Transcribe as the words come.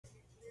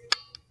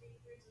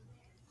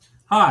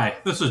Hi,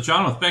 this is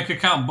John with Bank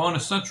Account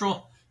Bonus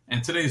Central,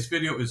 and today's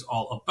video is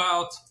all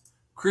about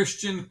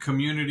Christian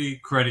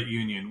Community Credit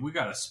Union. We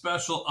got a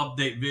special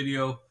update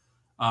video.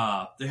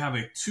 They have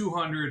a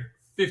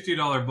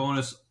 $250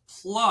 bonus,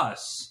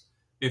 plus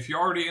if you're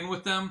already in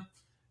with them,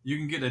 you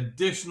can get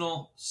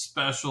additional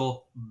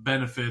special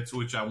benefits,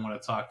 which I want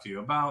to talk to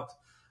you about.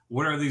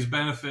 What are these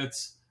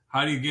benefits?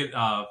 How do you get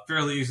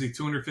fairly easily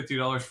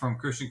 $250 from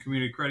Christian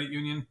Community Credit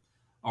Union?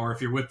 Or if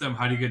you're with them,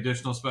 how do you get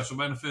additional special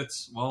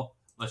benefits? Well,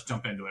 let's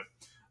jump into it.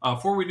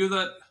 Before we do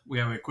that, we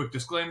have a quick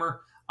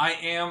disclaimer. I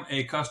am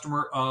a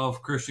customer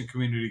of Christian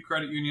Community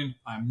Credit Union.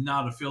 I'm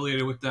not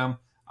affiliated with them.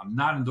 I'm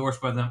not endorsed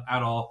by them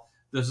at all.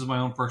 This is my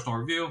own personal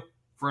review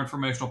for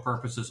informational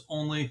purposes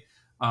only.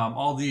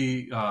 All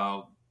the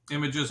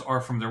images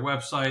are from their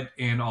website,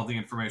 and all the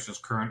information is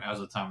current as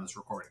of the time of this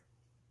recording.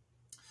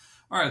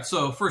 All right,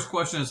 so first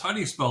question is, how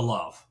do you spell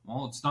love?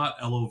 Well, it's not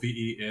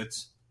L-O-V-E,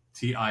 it's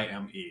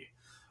T-I-M-E.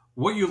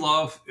 What you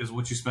love is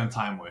what you spend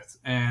time with.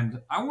 And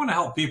I want to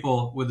help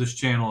people with this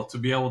channel to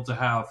be able to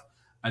have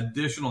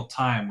additional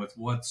time with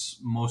what's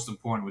most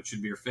important, which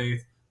should be your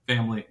faith,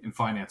 family, and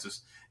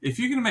finances. If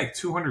you're going to make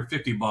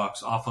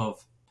 $250 off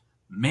of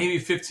maybe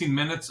 15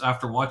 minutes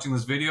after watching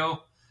this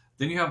video,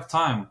 then you have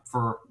time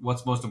for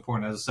what's most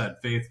important. As I said,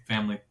 faith,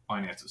 family,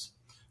 finances.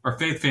 Or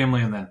faith,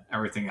 family, and then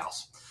everything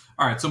else.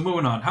 All right, so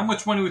moving on. How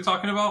much money are we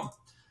talking about?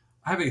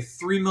 I have a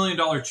 $3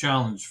 million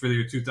challenge for the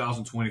year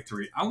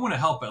 2023. I want to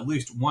help at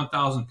least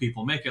 1,000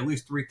 people make at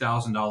least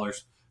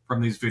 $3,000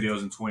 from these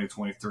videos in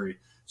 2023.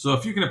 So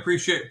if you can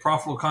appreciate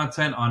profitable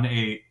content on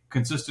a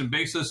consistent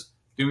basis,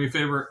 do me a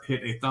favor,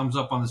 hit a thumbs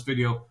up on this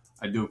video.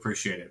 I do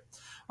appreciate it.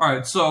 All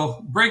right,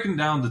 so breaking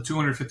down the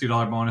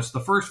 $250 bonus,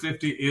 the first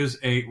 50 is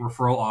a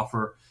referral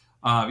offer.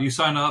 You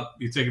sign up,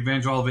 you take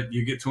advantage of all of it,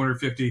 you get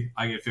 $250,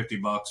 I get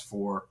 $50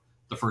 for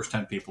the first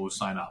 10 people who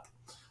sign up.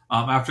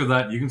 After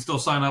that, you can still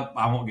sign up.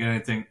 I won't get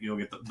anything. You'll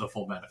get the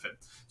full benefit.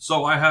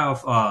 So I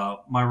have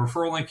my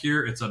referral link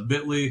here. It's a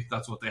bit.ly.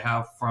 That's what they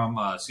have from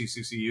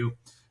CCCU.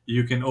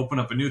 You can open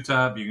up a new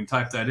tab. You can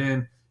type that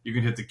in. You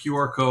can hit the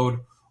QR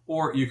code,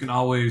 or you can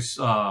always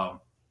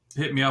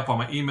hit me up on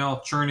my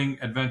email,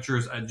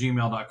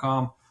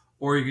 churningadventures@gmail.com,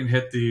 or you can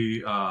hit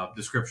the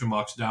description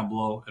box down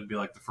below. It'd be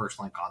like the first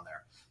link on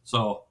there.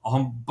 So a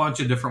whole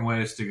bunch of different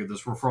ways to get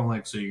this referral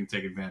link so you can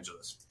take advantage of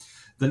this.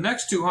 The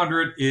next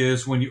 200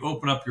 is when you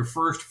open up your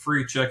first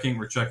free checking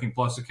or checking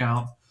plus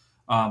account.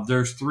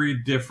 There's three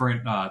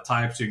different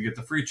types. You can get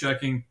the free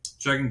checking,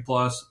 checking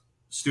plus,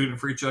 student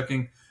free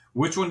checking.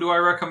 Which one do I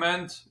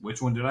recommend?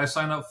 Which one did I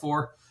sign up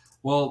for?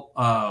 Well,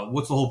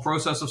 what's the whole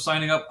process of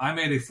signing up? I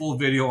made a full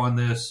video on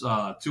this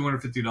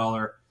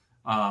 $250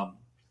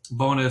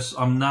 bonus.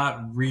 I'm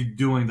not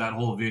redoing that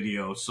whole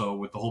video. So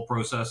with the whole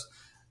process,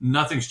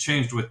 nothing's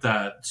changed with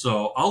that.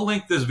 So I'll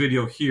link this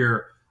video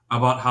here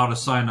about how to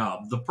sign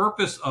up. The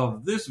purpose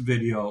of this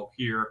video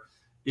here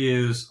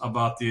is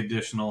about the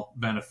additional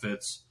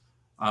benefits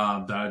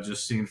that I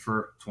just seen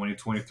for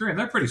 2023, and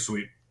they're pretty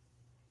sweet.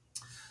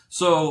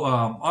 So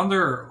on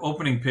their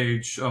opening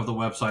page of the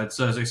website, it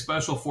says a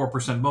special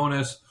 4%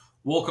 bonus,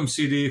 welcome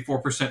CD,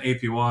 4%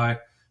 APY,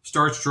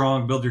 start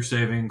strong, build your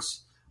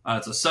savings.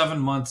 It's a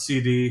 7-month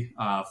CD,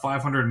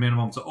 500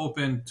 minimum to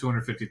open,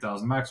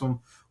 250,000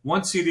 maximum.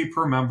 1 CD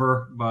per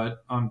member,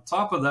 but on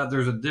top of that,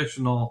 there's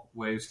additional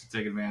ways to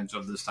take advantage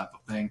of this type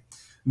of thing.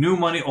 New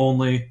money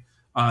only.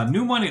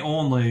 New money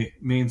only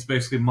means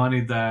basically money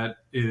that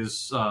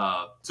is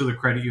to the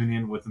credit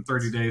union within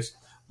 30 days,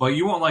 but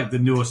you want like the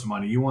newest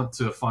money. You want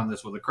to fund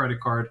this with a credit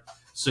card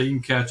so you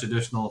can catch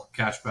additional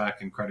cash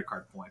back and credit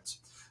card points.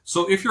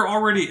 So if you're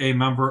already a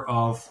member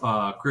of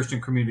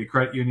Christian Community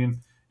Credit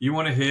Union, you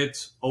want to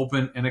hit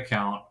open an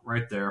account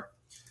right there.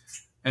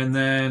 And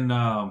then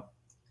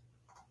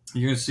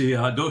you're going to see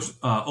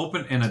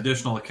open an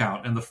additional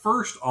account. And the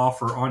first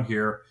offer on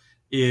here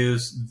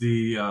is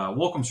the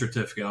welcome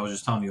certificate I was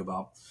just telling you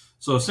about.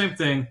 So same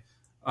thing.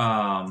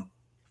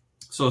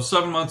 So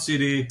 7-month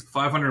CD,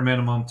 500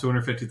 minimum,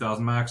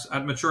 250,000 max.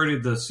 At maturity,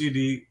 the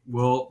CD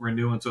will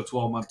renew into a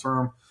 12-month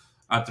term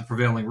at the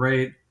prevailing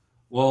rate.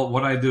 Well,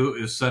 what I do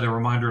is set a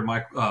reminder in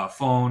my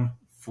phone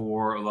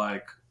for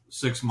like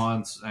 6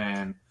 months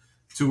and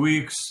 2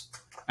 weeks,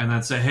 and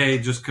then say, hey,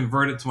 just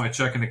convert it to my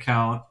checking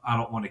account. I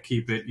don't want to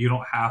keep it. You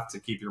don't have to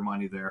keep your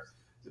money there.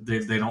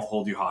 They don't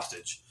hold you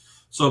hostage.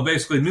 So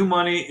basically, new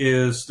money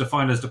is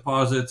defined as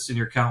deposits in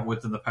your account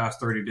within the past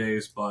 30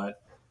 days, but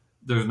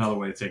there's another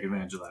way to take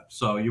advantage of that.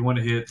 So you want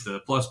to hit the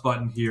plus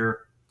button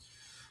here.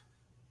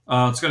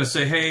 It's going to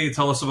say, hey,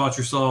 tell us about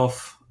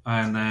yourself.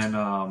 And then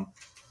I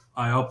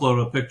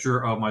upload a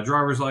picture of my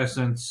driver's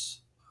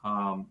license.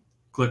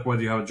 Click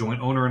whether you have a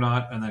joint owner or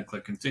not, and then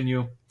click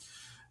continue.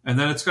 And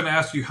then it's going to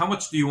ask you, how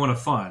much do you want to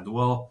fund?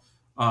 Well,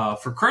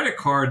 for credit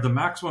card, the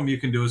maximum you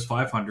can do is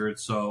 500.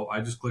 So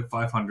I just click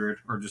 500,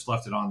 or just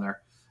left it on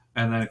there.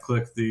 And then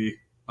click the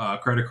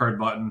credit card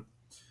button.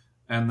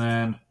 And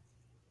then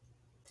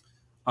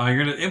you're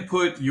going to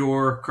input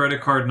your credit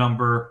card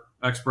number,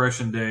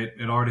 expiration date.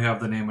 It already have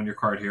the name on your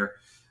card here.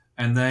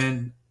 And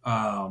then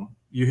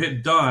you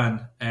hit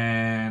done,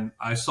 and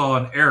I saw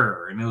an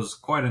error, and it was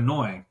quite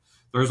annoying.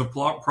 There's a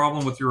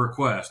problem with your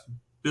request.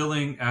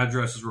 Billing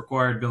address is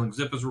required, billing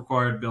zip is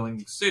required,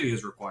 billing city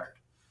is required.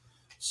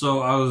 So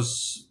I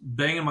was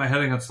banging my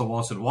head against the wall.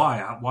 I said,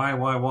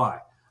 why?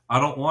 I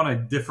don't want a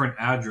different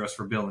address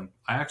for billing.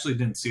 I actually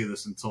didn't see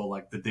this until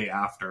like the day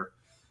after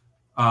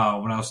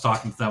when I was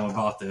talking to them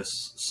about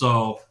this.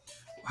 So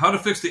how to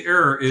fix the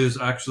error is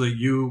actually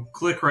you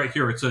click right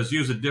here. It says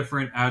use a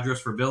different address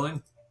for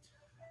billing.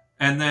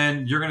 And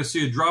then you're going to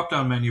see a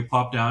drop-down menu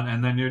pop down,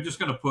 and then you're just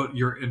going to put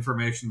your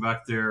information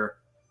back there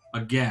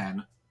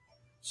again.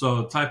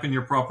 So type in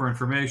your proper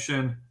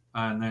information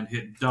and then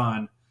hit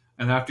done.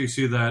 And after you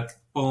see that,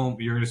 boom,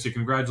 you're going to see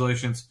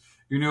congratulations.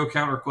 Your new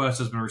account request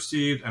has been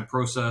received and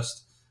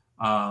processed.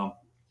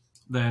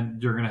 Then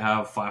you're going to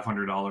have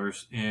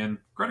 $500 in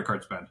credit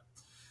card spend.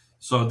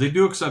 So they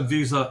do accept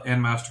Visa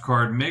and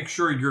MasterCard. Make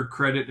sure your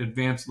credit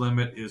advance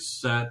limit is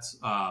set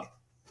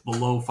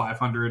below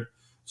 500,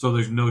 so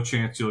there's no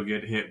chance you'll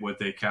get hit with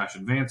a cash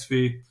advance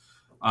fee.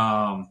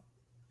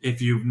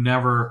 If you've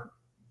never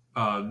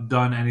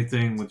done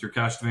anything with your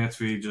cash advance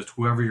fee, just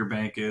whoever your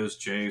bank is,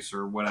 Chase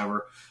or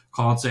whatever,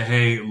 call and say,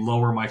 hey,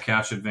 lower my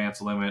cash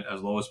advance limit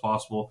as low as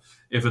possible.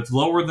 If it's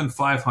lower than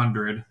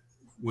 500,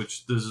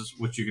 which this is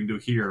what you can do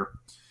here,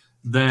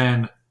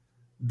 then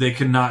they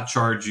cannot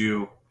charge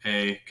you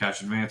a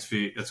cash advance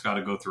fee. It's got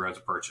to go through as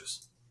a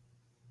purchase.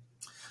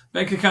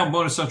 Bank account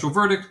bonus central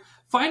verdict.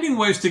 Finding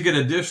ways to get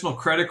additional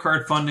credit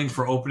card funding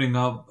for opening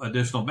up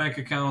additional bank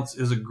accounts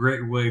is a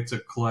great way to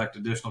collect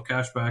additional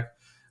cash back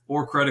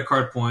or credit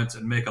card points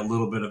and make a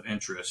little bit of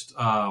interest.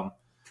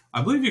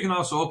 I believe you can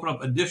also open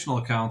up additional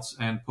accounts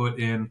and put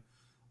in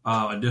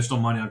additional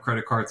money on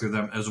credit card through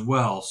them as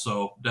well.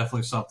 So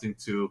definitely something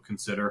to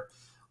consider.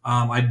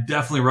 I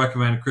definitely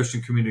recommend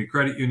Christian Community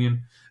Credit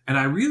Union. And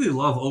I really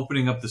love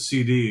opening up the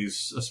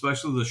CDs,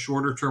 especially the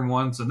shorter term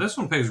ones. And this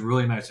one pays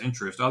really nice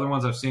interest. Other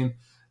ones I've seen,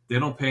 they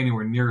don't pay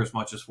anywhere near as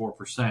much as 4%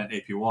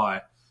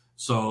 APY.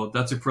 So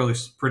that's a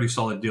pretty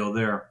solid deal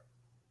there.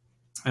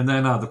 And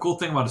then the cool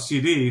thing about a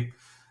CD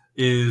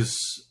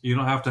is you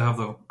don't have to have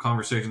the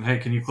conversation, hey,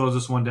 can you close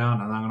this one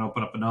down? And I'm going to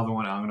open up another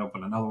one. And I'm going to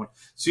open another one.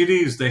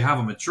 CDs, they have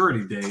a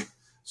maturity date.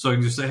 So you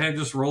can just say, hey,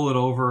 just roll it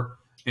over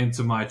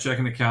into my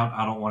checking account.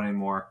 I don't want any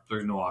more.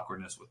 There's no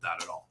awkwardness with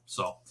that at all.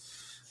 So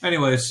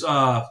anyways,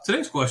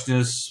 today's question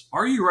is,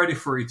 are you ready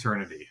for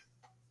eternity?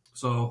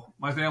 So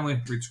my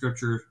family reads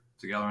scripture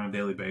together on a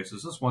daily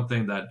basis. That's one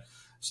thing that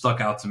stuck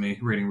out to me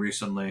reading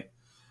recently.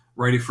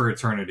 Ready for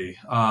eternity.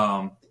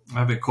 I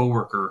have a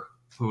coworker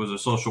who was a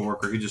social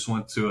worker. He just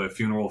went to a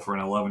funeral for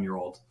an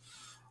 11-year-old.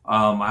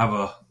 I have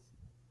a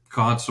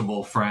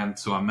constable friend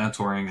who I'm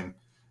mentoring, and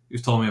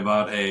he's told me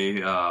about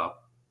a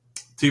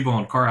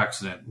T-bone car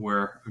accident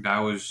where a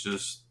guy was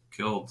just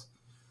killed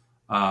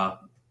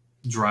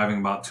driving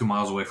about 2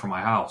 miles away from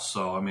my house.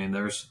 So, I mean,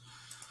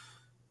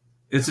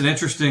 it's an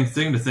interesting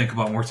thing to think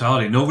about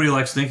mortality. Nobody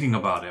likes thinking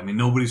about it. I mean,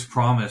 nobody's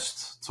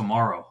promised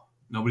tomorrow.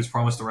 Nobody's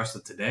promised the rest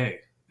of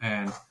today.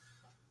 And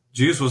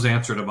Jesus was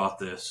answered about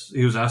this.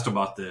 He was asked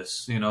about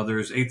this. You know,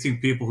 there's 18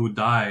 people who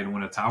died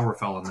when a tower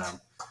fell on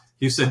them.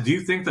 He said, do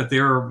you think that they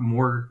are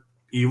more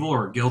evil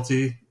or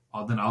guilty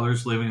than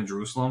others living in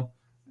Jerusalem?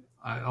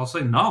 I'll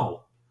say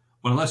no.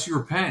 But unless you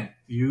repent,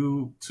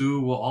 you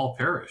too will all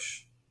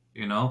perish.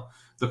 You know,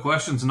 the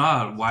question's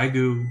not why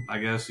do, I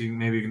guess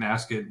maybe you can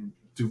ask it,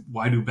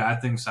 why do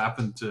bad things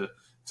happen to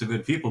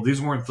good people?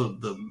 These weren't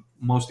the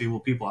most evil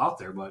people out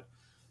there, but,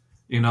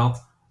 you know,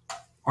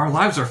 our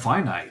lives are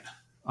finite.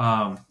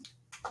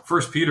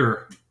 First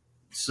Peter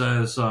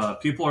says,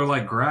 people are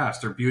like grass.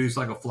 Their beauty is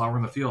like a flower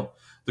in the field.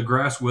 The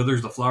grass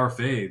withers, the flower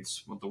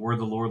fades, but the word of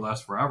the Lord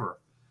lasts forever.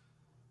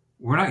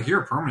 We're not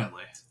here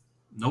permanently.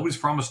 Nobody's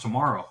promised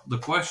tomorrow. The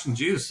question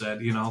Jesus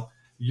said, you know,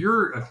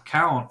 your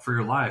account for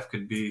your life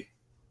could be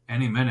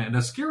any minute. And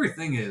the scary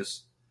thing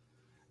is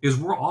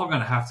we're all going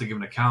to have to give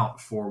an account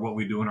for what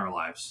we do in our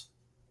lives,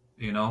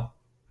 you know?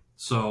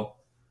 So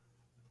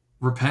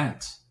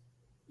repent,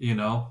 you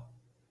know?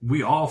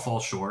 We all fall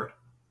short,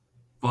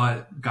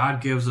 but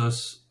God gives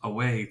us a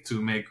way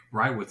to make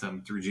right with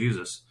him through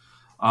Jesus.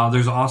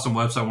 There's an awesome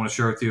website I want to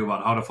share with you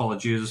about how to follow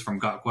Jesus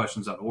from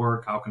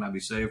gotquestions.org. How can I be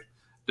saved?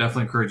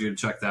 Definitely encourage you to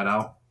check that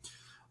out.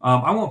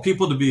 I want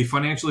people to be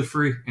financially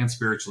free and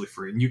spiritually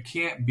free. And you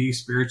can't be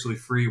spiritually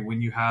free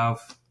when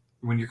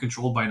you're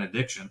controlled by an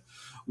addiction.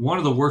 One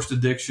of the worst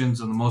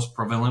addictions and the most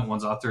prevalent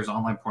ones out there is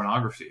online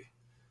pornography.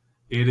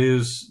 It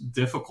is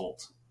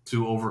difficult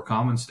to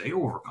overcome and stay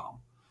overcome.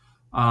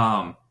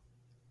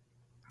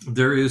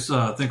 There is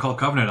a thing called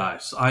Covenant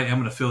Eyes. I am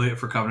an affiliate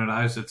for Covenant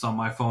Eyes. It's on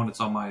my phone. It's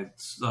on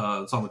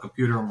the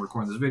computer I'm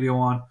recording this video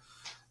on.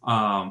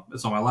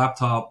 It's on my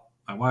laptop,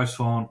 my wife's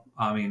phone.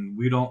 I mean,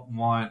 we don't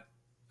want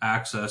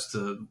access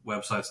to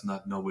websites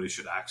that nobody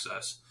should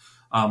access.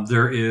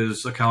 There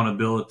is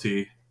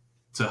accountability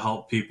to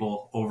help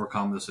people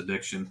overcome this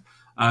addiction.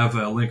 I have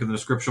a link in the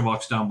description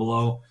box down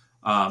below.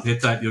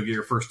 Hit that. You'll get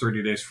your first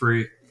 30 days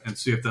free and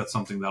see if that's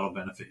something that'll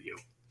benefit you.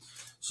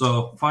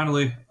 So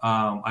finally,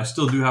 I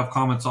still do have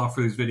comments off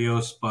for these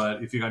videos,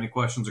 but if you got any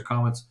questions or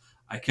comments,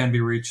 I can be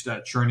reached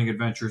at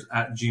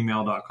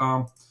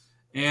churningadventures@gmail.com.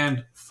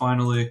 And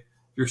finally, if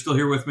you're still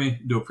here with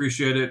me, do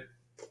appreciate it.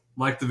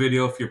 Like the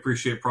video if you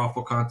appreciate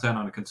profitable content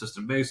on a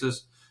consistent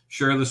basis.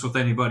 Share this with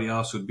anybody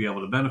else who would be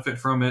able to benefit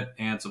from it,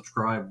 and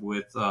subscribe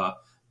with bell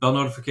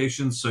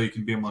notifications so you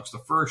can be amongst the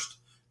first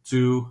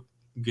to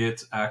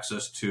get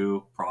access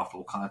to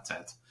profitable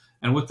content.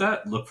 And with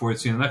that, look forward to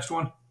seeing the next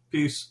one.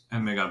 Peace,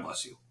 and may God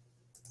bless you.